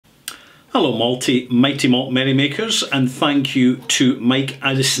Hello mighty malt merrymakers, and thank you to Mike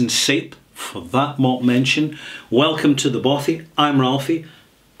Addison Sape for that malt mention. Welcome to the Bothy. I'm Ralfy,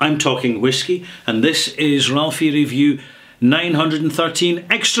 I'm talking whiskey, and this is Ralfy Review 913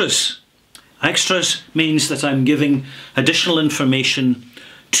 Extras. Extras means that I'm giving additional information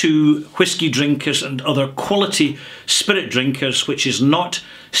to whiskey drinkers and other quality spirit drinkers, which is not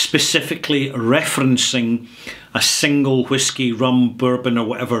specifically referencing a single whiskey, rum, bourbon or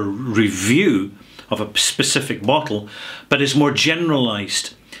whatever review of a specific bottle, but is more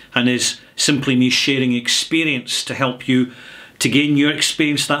generalised and is simply me sharing experience to help you to gain your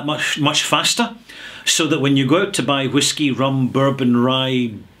experience that much faster, so that when you go out to buy whiskey, rum, bourbon,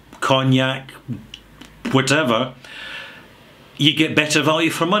 rye, cognac, whatever, you get better value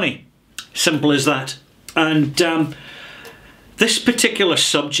for money. Simple as that. And this particular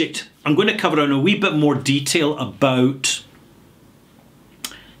subject, I'm going to cover in a wee bit more detail about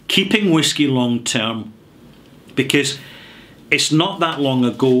keeping whiskey long term, because it's not that long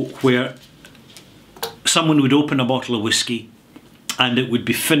ago where someone would open a bottle of whiskey and it would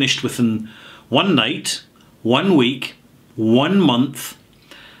be finished within one night, 1 week, 1 month,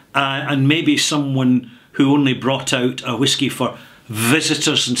 and maybe someone who only brought out a whiskey for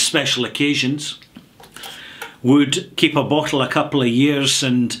visitors and special occasions would keep a bottle a couple of years,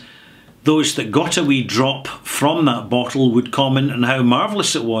 and those that got a wee drop from that bottle would comment on how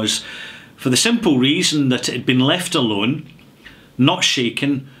marvellous it was, for the simple reason that it had been left alone, not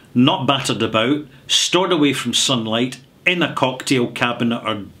shaken, not battered about, stored away from sunlight in a cocktail cabinet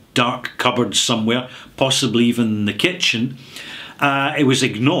or dark cupboard somewhere, possibly even in the kitchen. It was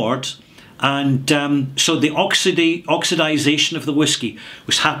ignored, and so the oxidisation of the whiskey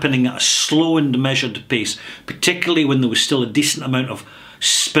was happening at a slow and measured pace, particularly when there was still a decent amount of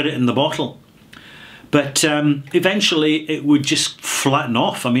spirit in the bottle. But eventually it would just flatten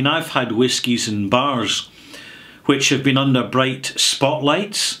off. I mean, I've had whiskies in bars which have been under bright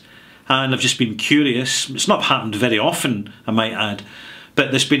spotlights, and I've just been curious. It's not happened very often, I might add,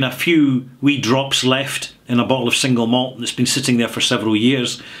 but there's been a few wee drops left in a bottle of single malt and it's been sitting there for several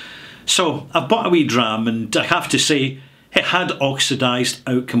years. So I've bought a wee dram, and I have to say it had oxidised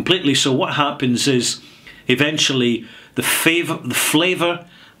out completely. So what happens is eventually the flavour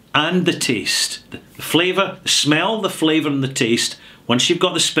and the taste, the flavour, the smell, the flavour and the taste, once you've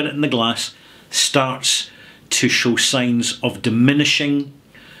got the spirit in the glass, starts to show signs of diminishing,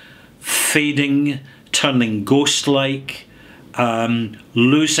 fading, turning ghost-like,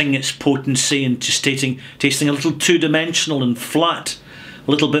 losing its potency and just tasting a little two-dimensional and flat,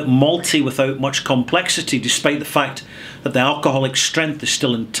 a little bit malty without much complexity, despite the fact that the alcoholic strength is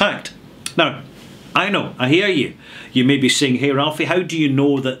still intact. Now, I know, I hear you. You may be saying, hey Ralfy, how do you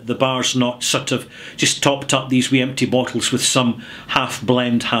know that the bar's not sort of just topped up these wee empty bottles with some half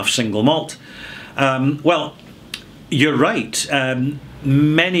blend, half single malt? Well, you're right.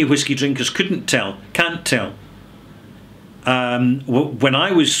 Many whiskey drinkers can't tell. When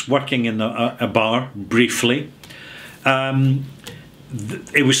I was working in a bar briefly,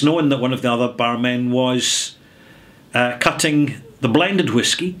 it was known that one of the other barmen was cutting the blended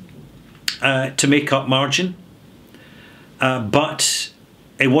whiskey to make up margin, but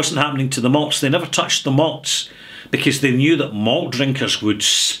it wasn't happening to the malts. They never touched the malts because they knew that malt drinkers would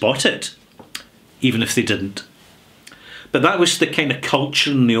spot it, even if they didn't. But that was the kind of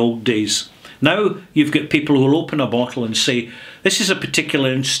culture in the old days. Now you've got people who will open a bottle and say, this is a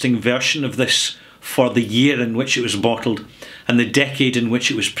particular interesting version of this for the year in which it was bottled and the decade in which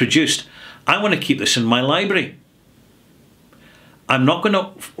it was produced. I want to keep this in my library. I'm not going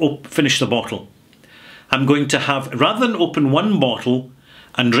to finish the bottle. I'm going to have, rather than open one bottle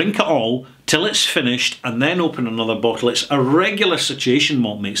and drink it all till it's finished and then open another bottle, it's a regular situation,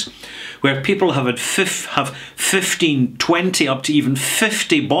 malt mates, where people have had 15, 20, up to even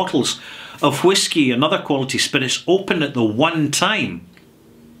 50 bottles of whiskey and other quality spirits open at the one time,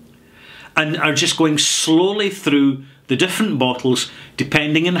 and are just going slowly through the different bottles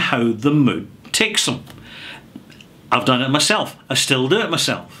depending on how the mood takes them. I've done it myself. I still do it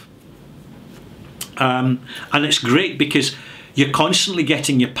myself. And it's great because you're constantly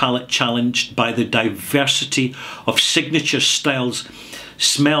getting your palate challenged by the diversity of signature styles,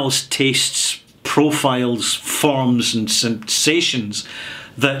 smells, tastes, profiles, forms and sensations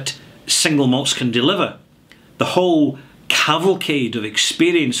that single malts can deliver. The whole cavalcade of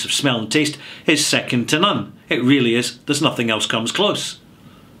experience of smell and taste is second to none. It really is. There's nothing else comes close.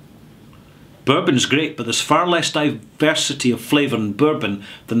 Bourbon's great, but there's far less diversity of flavour in bourbon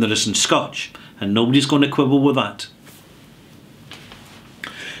than there is in Scotch, and nobody's going to quibble with that.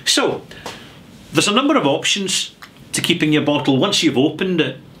 So, there's a number of options to keeping your bottle once you've opened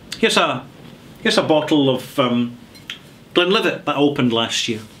it Here's a bottle of Glenlivet that opened last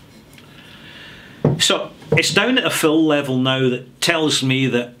year. So it's down at a fill level now that tells me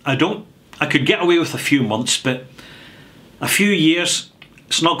that I could get away with a few months, but a few years,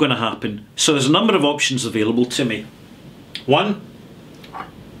 it's not going to happen. So there's a number of options available to me. One,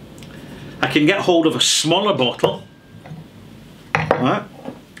 I can get hold of a smaller bottle, right,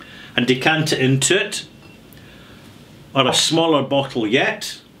 and decant it into it, or a smaller bottle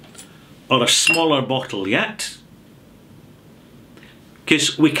yet, or a smaller bottle yet.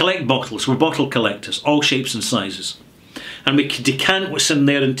 Because we collect bottles, we're bottle collectors, all shapes and sizes. And we can decant what's in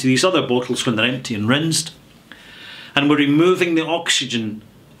there into these other bottles when they're empty and rinsed. And we're removing the oxygen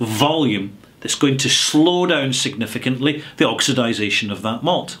volume that's going to slow down significantly the oxidisation of that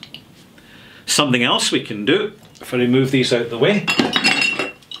malt. Something else we can do, if I remove these out the way,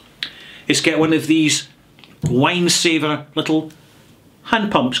 is get one of these wine saver little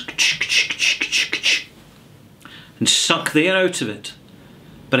hand pumps and suck the air out of it.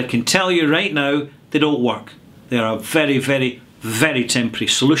 But I can tell you right now, they don't work. They are a very, very, very temporary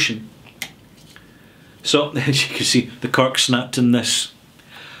solution. So, as you can see, the cork snapped in this.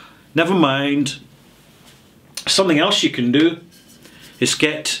 Never mind. Something else you can do is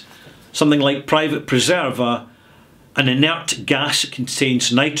get something like Private Preserve, an inert gas that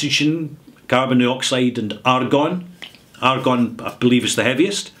contains nitrogen, carbon dioxide and argon. Argon, I believe, is the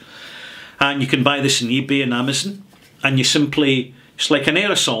heaviest. And you can buy this on eBay and Amazon. And you simply, it's like an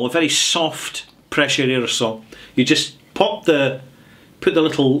aerosol, a very soft pressure aerosol. You just put the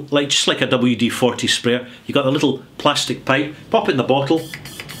little, just like a WD-40 sprayer, you got the little plastic pipe, pop it in the bottle,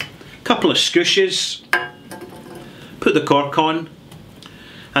 couple of scooshes, put the cork on,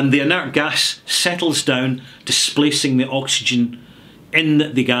 and the inert gas settles down, displacing the oxygen in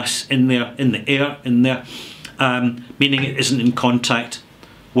the gas in there, in the air in there, meaning it isn't in contact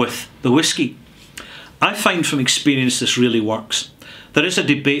with the whiskey. I find from experience this really works. There is a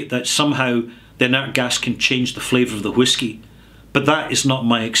debate that somehow the inert gas can change the flavour of the whiskey, but that is not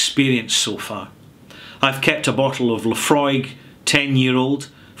my experience so far. I've kept a bottle of Lafroig 10-year-old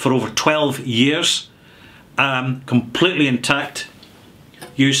for over 12 years, completely intact,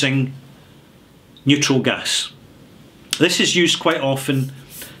 using neutral gas. This is used quite often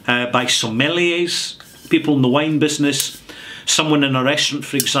by sommeliers, people in the wine business. Someone in a restaurant,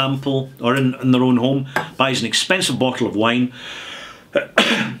 for example, or in their own home, buys an expensive bottle of wine.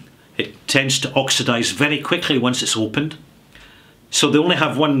 It tends to oxidise very quickly once it's opened. So they only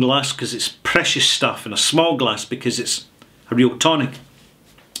have one glass because it's precious stuff, and a small glass because it's a real tonic.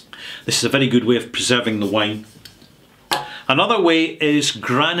 This is a very good way of preserving the wine. Another way is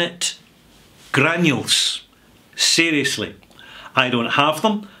granite granules. Seriously, I don't have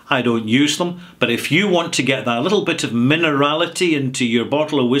them, I don't use them, but if you want to get that little bit of minerality into your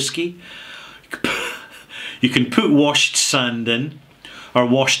bottle of whiskey, you can put washed sand in, or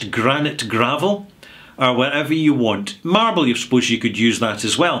washed granite gravel, or whatever you want. Marble, I suppose you could use that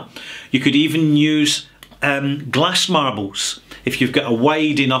as well. You could even use glass marbles. If you've got a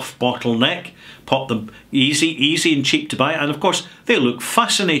wide enough bottleneck, pop them, easy and cheap to buy, and of course they look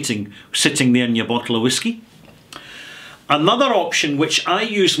fascinating sitting there in your bottle of whiskey. Another option which I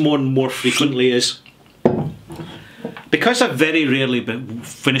use more and more frequently is, because I very rarely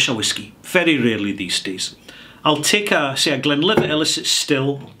finish a whiskey, very rarely these days, I'll take say a Glenlivet illicit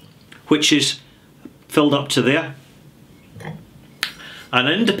still, which is filled up to there, an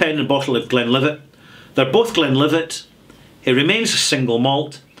independent bottle of Glenlivet. They're both Glenlivet, it remains a single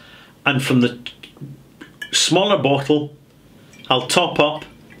malt, and from the smaller bottle I'll top up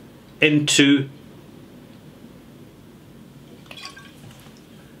into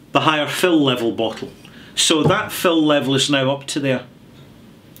the higher fill level bottle. So that fill level is now up to there.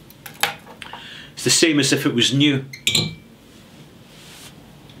 It's the same as if it was new.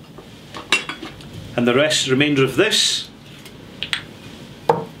 And the remainder of this,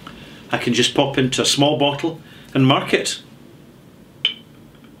 I can just pop into a small bottle and mark it.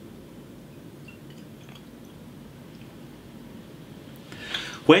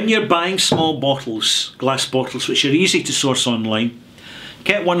 When you're buying small bottles, glass bottles, which are easy to source online,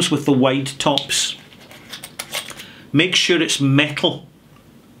 get ones with the wide tops. Make sure it's metal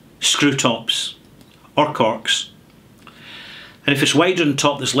screw tops or corks. And if it's wider on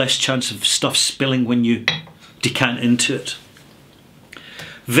top, there's less chance of stuff spilling when you decant into it.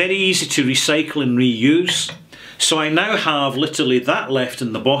 Very easy to recycle and reuse. So I now have literally that left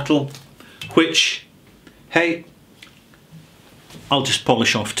in the bottle, which, hey, I'll just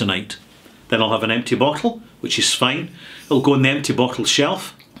polish off tonight. Then I'll have an empty bottle, which is fine. It'll go on the empty bottle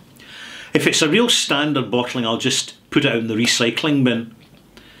shelf. If it's a real standard bottling, I'll just put it out in the recycling bin.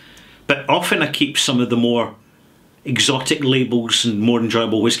 But often I keep some of the more exotic labels and more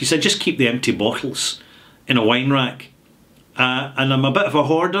enjoyable whiskies. I just keep the empty bottles in a wine rack. And I'm a bit of a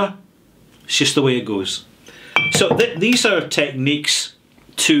hoarder. It's just the way it goes. So these are techniques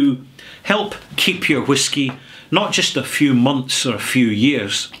to help keep your whisky not just a few months or a few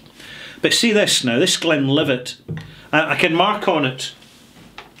years. But see this now, this Glenlivet, I can mark on it,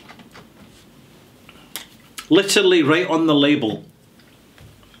 literally right on the label,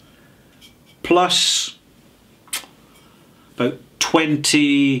 plus about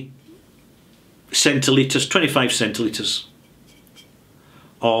 20 centilitres, 25 centilitres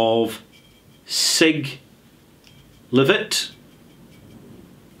of Sig Livet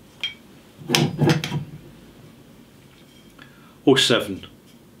 '07.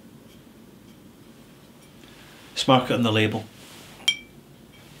 Let's mark it on the label.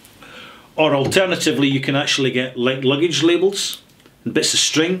 Or alternatively, you can actually get like luggage labels and bits of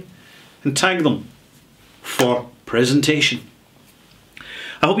string and tag them for presentation.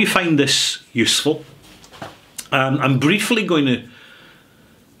 I hope you find this useful. I'm briefly going to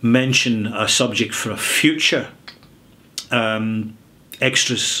mention a subject for a future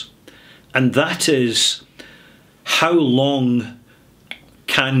extras, and that is how long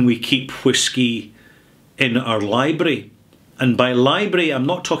can we keep whisky in our library. And by library, I'm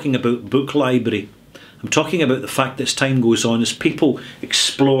not talking about book library. I'm talking about the fact that as time goes on, as people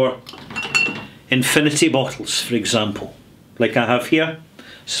explore infinity bottles, for example, like I have here.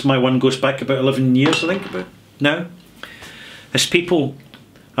 This is my one, goes back about 11 years, I think, about now. As people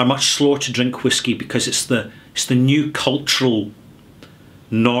are much slower to drink whisky because it's the new cultural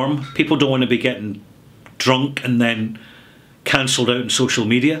norm. People don't want to be getting drunk and then cancelled out on social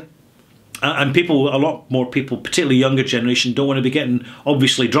media. And people, a lot more people, particularly younger generation, don't want to be getting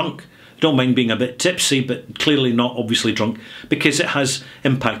obviously drunk. Don't mind being a bit tipsy, but clearly not obviously drunk, because it has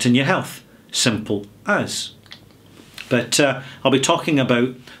impact on your health. Simple as. But I'll be talking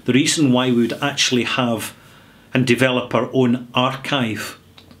about the reason why we would actually have and develop our own archive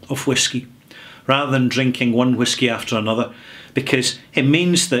of whisky, rather than drinking one whisky after another, because it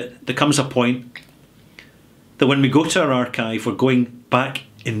means that there comes a point that when we go to our archive, we're going back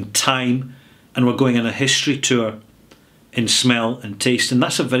in time and we're going on a history tour in smell and taste, and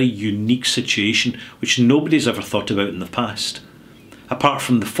that's a very unique situation which nobody's ever thought about in the past, apart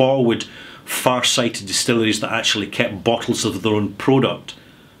from the forward, far-sighted distilleries that actually kept bottles of their own product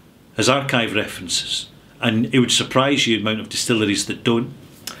as archive references. And it would surprise you the amount of distilleries that don't.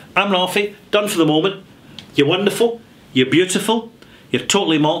 I'm Ralfy, done for the moment. You're wonderful, you're beautiful, you're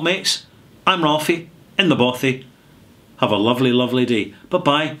totally malt mates. I'm Ralfy, in the bothy. Have a lovely, lovely day.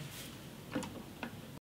 Bye-bye.